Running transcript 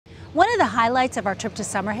One of the highlights of our trip to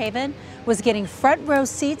Summerhaven was getting front row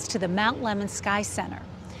seats to the Mount Lemmon Skycenter.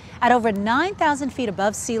 At over 9,000 feet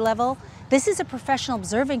above sea level, this is a professional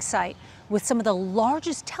observing site with some of the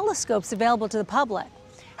largest telescopes available to the public.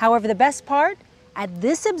 However, the best part, at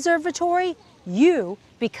this observatory, you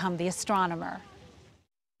become the astronomer.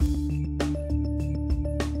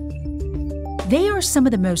 They are some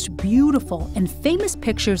of the most beautiful and famous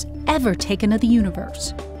pictures ever taken of the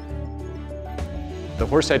universe. The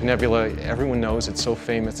Horsehead Nebula, everyone knows it's so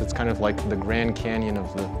famous, it's kind of like the Grand Canyon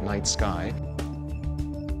of the night sky.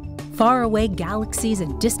 Faraway galaxies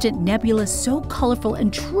and distant nebulas so colorful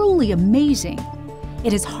and truly amazing,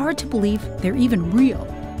 it is hard to believe they're even real.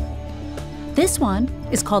 This one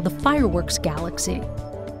is called the Fireworks Galaxy,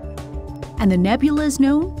 and the nebula is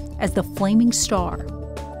known as the Flaming Star.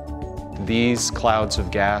 These clouds of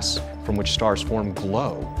gas from which stars form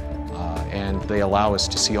glow, and they allow us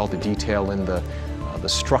to see all the detail in the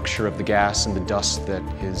structure of the gas and the dust that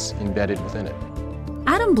is embedded within it.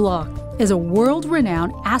 Adam Bloch is a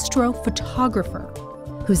world-renowned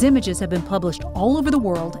astrophotographer whose images have been published all over the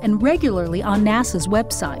world and regularly on NASA's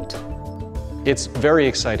website. It's very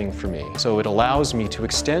exciting for me, so it allows me to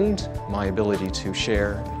extend my ability to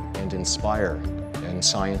share and inspire in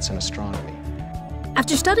science and astronomy.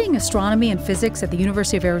 After studying astronomy and physics at the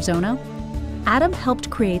University of Arizona, Adam helped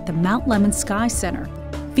create the Mount Lemmon Skycenter,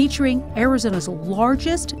 featuring Arizona's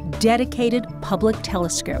largest dedicated public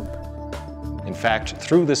telescope. In fact,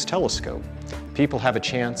 through this telescope, people have a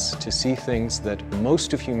chance to see things that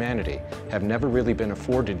most of humanity have never really been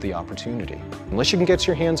afforded the opportunity. Unless you can get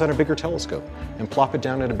your hands on a bigger telescope and plop it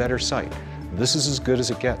down at a better site, this is as good as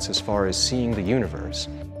it gets as far as seeing the universe.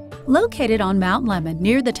 Located on Mount Lemmon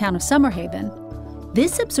near the town of Summerhaven,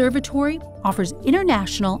 this observatory offers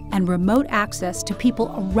international and remote access to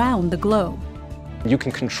people around the globe. You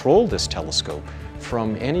can control this telescope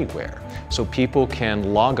from anywhere, so people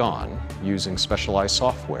can log on using specialized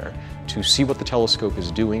software to see what the telescope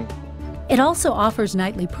is doing. It also offers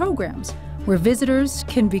nightly programs where visitors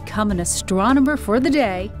can become an astronomer for the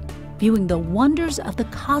day, viewing the wonders of the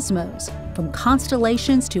cosmos, from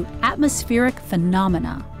constellations to atmospheric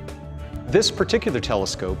phenomena. This particular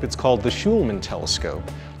telescope, it's called the Schulman telescope,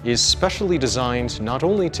 is specially designed not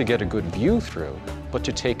only to get a good view through, but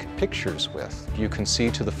to take pictures with. You can see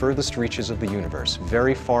to the furthest reaches of the universe,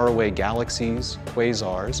 very far away galaxies,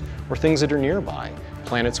 quasars, or things that are nearby,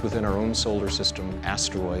 planets within our own solar system,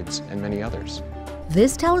 asteroids, and many others.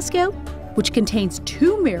 This telescope, which contains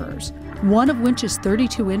 2 mirrors, one of which is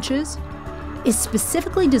 32 inches, is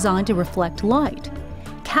specifically designed to reflect light,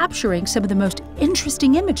 capturing some of the most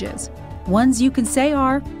interesting images, ones you can say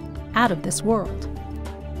are out of this world.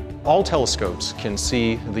 All telescopes can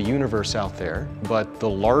see the universe out there, but the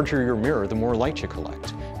larger your mirror, the more light you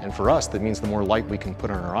collect. And for us, that means the more light we can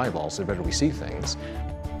put on our eyeballs, the better we see things.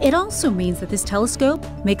 It also means that this telescope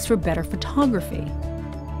makes for better photography.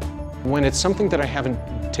 When it's something that I haven't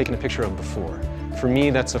taken a picture of before, for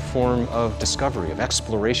me that's a form of discovery, of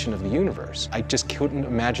exploration of the universe. I just couldn't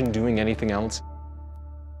imagine doing anything else.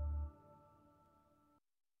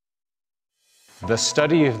 The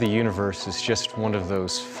study of the universe is just one of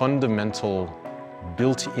those fundamental,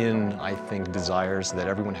 built-in, I think, desires that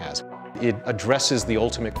everyone has. It addresses the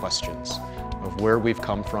ultimate questions of where we've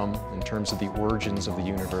come from in terms of the origins of the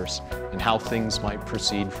universe and how things might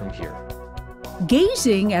proceed from here.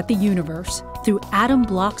 Gazing at the universe through Adam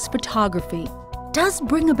Bloch's photography does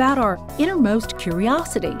bring about our innermost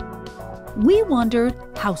curiosity. We wondered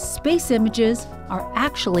how space images are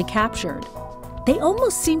actually captured. They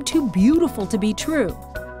almost seem too beautiful to be true.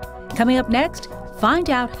 Coming up next, find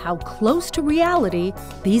out how close to reality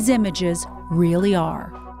these images really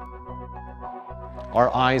are.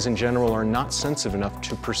 Our eyes in general are not sensitive enough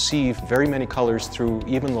to perceive very many colors through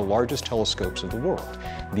even the largest telescopes of the world.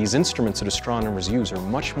 These instruments that astronomers use are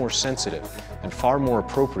much more sensitive and far more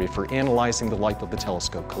appropriate for analyzing the light that the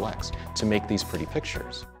telescope collects to make these pretty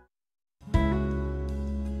pictures.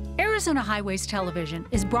 Arizona Highways Television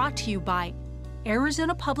is brought to you by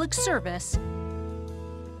Arizona Public Service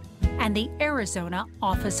and the Arizona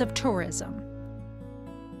Office of Tourism.